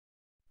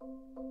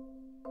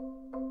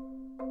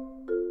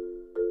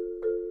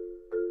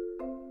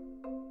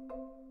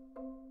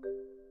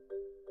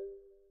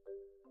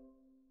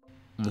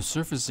The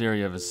surface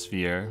area of a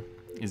sphere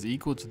is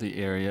equal to the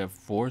area of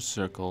 4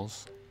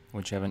 circles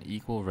which have an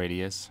equal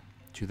radius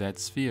to that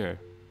sphere.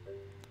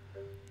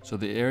 So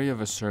the area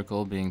of a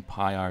circle being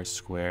pi r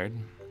squared,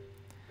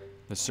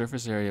 the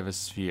surface area of a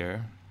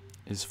sphere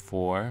is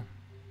 4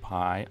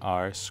 pi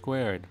r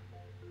squared.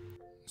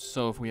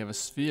 So if we have a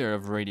sphere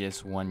of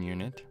radius 1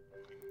 unit,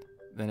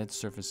 then its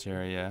surface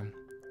area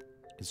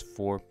is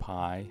 4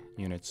 pi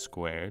units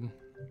squared.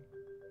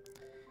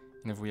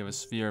 And if we have a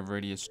sphere of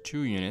radius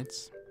 2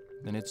 units,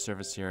 then its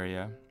surface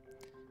area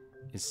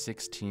is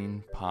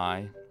 16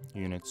 pi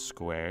units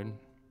squared.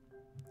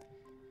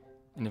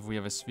 And if we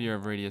have a sphere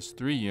of radius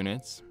 3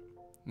 units,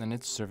 then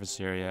its surface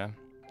area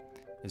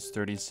is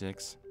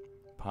 36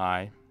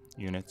 pi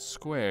units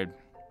squared.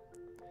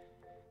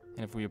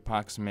 And if we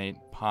approximate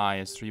pi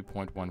as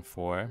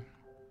 3.14,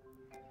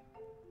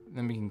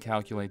 then we can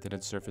calculate that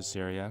its surface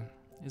area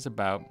is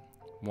about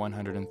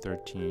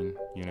 113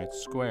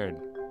 units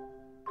squared.